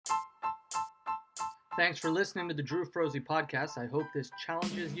Thanks for listening to the Drew Frozy podcast. I hope this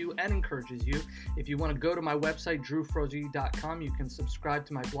challenges you and encourages you. If you want to go to my website, drewfrozy.com, you can subscribe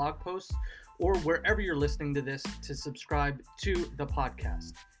to my blog posts or wherever you're listening to this to subscribe to the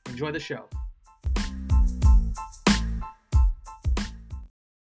podcast. Enjoy the show.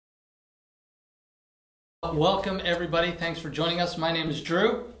 Welcome, everybody. Thanks for joining us. My name is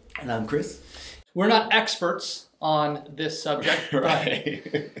Drew. And I'm Chris. We're not experts on this subject,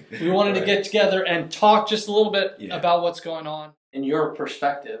 Right. We wanted to get together and talk just a little bit Yeah. about what's going on. In your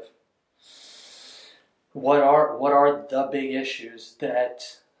perspective, what are the big issues that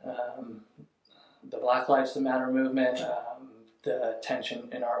the Black Lives Matter movement, the tension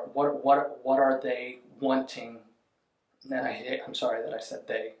in our what are they wanting? And I'm sorry that I said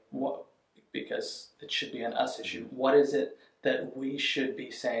they, because it should be an us issue. What is it that we should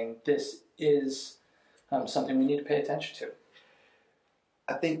be saying? This is something we need to pay attention to.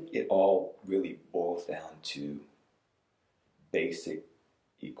 I think it all really boils down to basic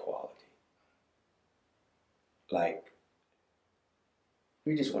equality. Like,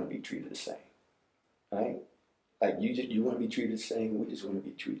 we just want to be treated the same, right? Like, you want to be treated the same. We just want to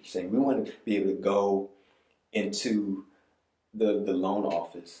be treated the same. We want to be able to go into the loan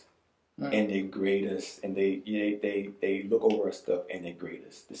office and they grade us, and they look over our stuff and they grade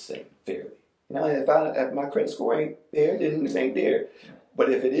us the same, fairly. You know, if my credit score ain't there, then it ain't there.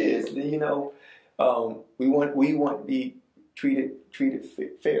 But if it is, then we want to be treated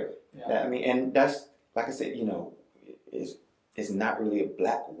fairly. Yeah. I mean, and that's, like I said, it's not really a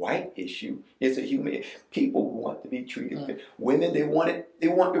black-white issue. It's a human. People want to be treated fair. Women, they want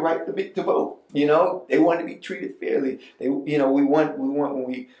the right to vote. They want to be treated fairly. We want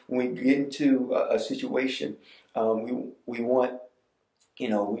when we get into a situation, we want,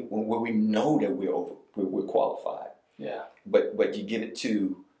 where we know that we're qualified. Yeah. But you give it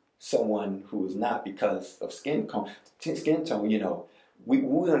to someone who is not because of skin tone. We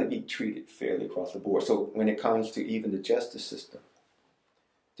want to be treated fairly across the board. So when it comes to even the justice system,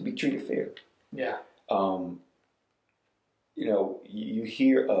 to be treated fairly. Yeah. You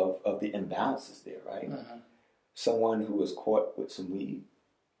hear of the imbalances there, right? Mm-hmm. Someone who is caught with some weed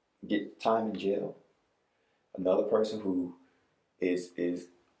get time in jail. Another person who is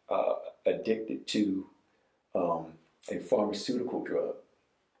addicted to a pharmaceutical drug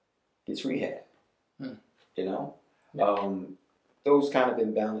gets rehab. Yeah. Those kind of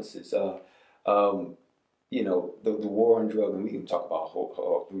imbalances. The war on drugs, and we can talk about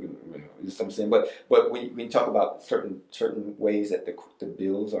something. But when you talk about certain ways that the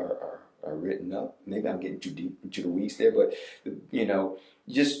bills are written up, maybe I'm getting too deep into the weeds there. But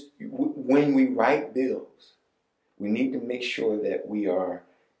just when we write bills, we need to make sure that we are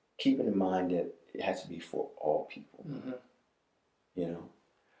keeping in mind that it has to be for all people. Mm-hmm.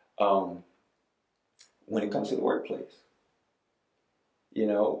 When it comes to the workplace,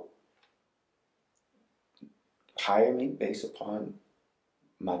 hire me based upon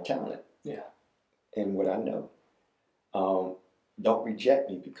my talent. Yeah. And what I know. Don't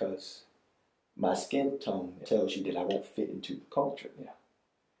reject me because my skin tone tells you that I won't fit into the culture. Yeah.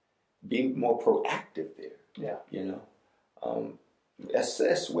 Be more proactive there. Yeah.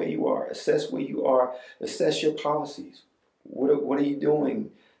 Assess where you are. Assess your policies. What are you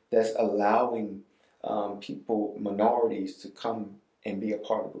doing that's allowing minorities to come and be a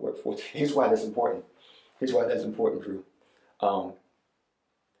part of the workforce? Here's why that's important. Drew.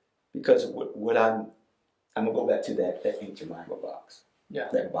 Because what I'm gonna go back to that ancient Bible box. Yeah.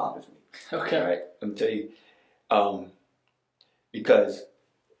 That bothers me. Okay. All right. Let me tell you. Because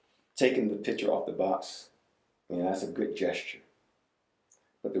taking the picture off the box, that's a good gesture.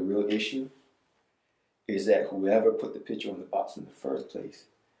 But the real issue is that whoever put the picture on the box in the first place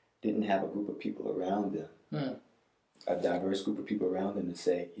didn't have a group of people around them, a diverse group of people around them to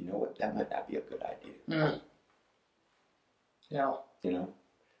say, you know what, that might not be a good idea. Yeah.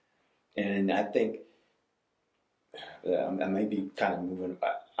 And I think I may be kind of moving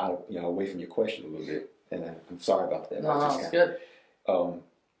out, away from your question a little bit, and I'm sorry about that. No, it's good.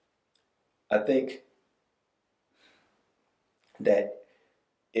 I think that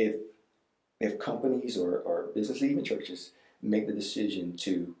if companies or businesses, even churches, make the decision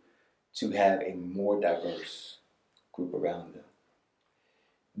to have a more diverse group around them,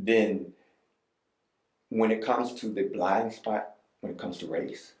 then when it comes to the blind spot, when it comes to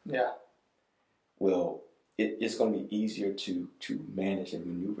race, well, it's going to be easier to manage and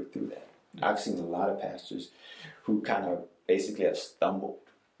maneuver through that. I've seen a lot of pastors who kind of basically have stumbled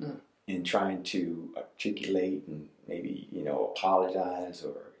in trying to articulate and maybe, apologize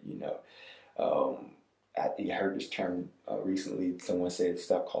or, I heard this term recently. Someone said,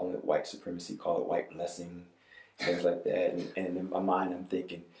 stop calling it white supremacy, call it white blessing, things like that. And in my mind, I'm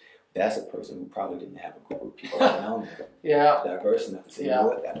thinking, that's a person who probably didn't have a group of people around them diverse enough to say, you know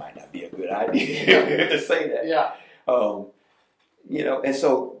what, that might not be a good idea to say that. Yeah. You know, and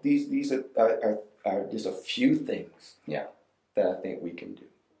so these are just a few things that I think we can do.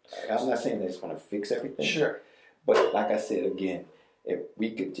 I'm not saying that it's going to fix everything. Sure. But like I said, again, if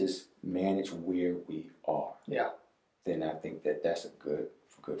we could just manage where we are, then I think that that's a good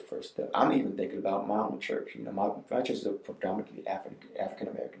first step. I'm even thinking about my own church. You know, my church is a predominantly African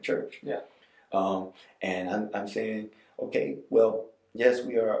American church. Yeah. And I'm saying, okay, well, yes,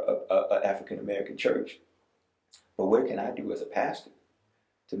 we are a African American church, but what can I do as a pastor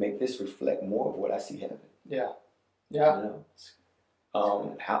to make this reflect more of what I see heaven? Yeah. Yeah. You know?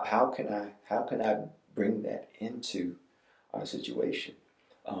 How can I bring that into our situation?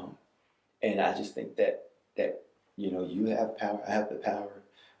 And I just think that you know, you have power, I have the power.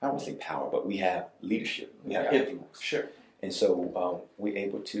 I don't want to say power, but we have leadership, we have influence. Sure. And so we're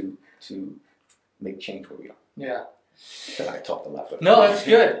able to make change where we are. Yeah. I talked a lot. But no, that's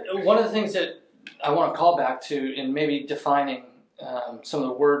good. One of the things that I want to call back to, in maybe defining some of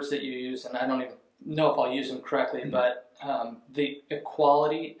the words that you use, and I don't even know if I'll use them correctly, but the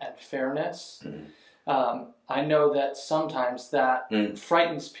equality and fairness. I know that sometimes that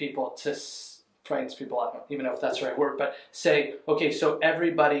frightens people, I don't even know if that's the right word, but say, okay, so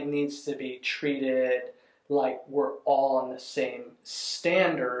everybody needs to be treated like we're all on the same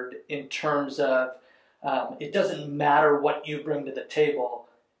standard in terms of it doesn't matter what you bring to the table,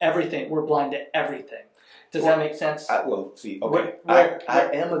 we're blind to everything. Does that make sense? I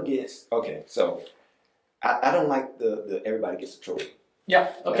am against, so I don't like the everybody gets a trophy.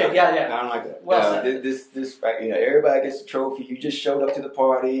 Yeah. Okay. Yeah. I don't like that. Well, this, you know, everybody gets a trophy. You just showed up to the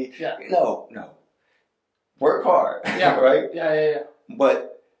party. Yeah. No. Work hard. Yeah. Right. Yeah.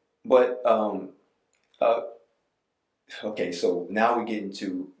 But okay. So now we get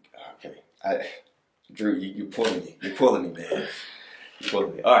into Drew. You're pulling me. You're pulling me, man. You're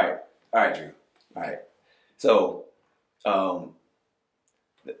pulling me. All right, Drew. All right. So,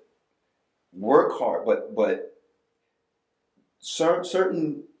 work hard, but.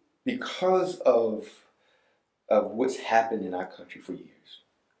 Certain, because of what's happened in our country for years,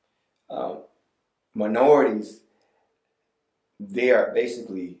 minorities, they are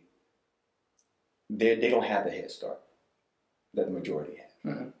basically they don't have the head start that the majority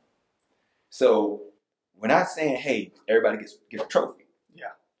have. Mm-hmm. So we're not saying, hey, everybody gets a trophy.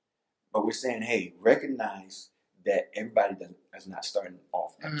 Yeah. But we're saying, hey, recognize that everybody is not starting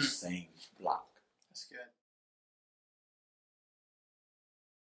off at the same block. That's good.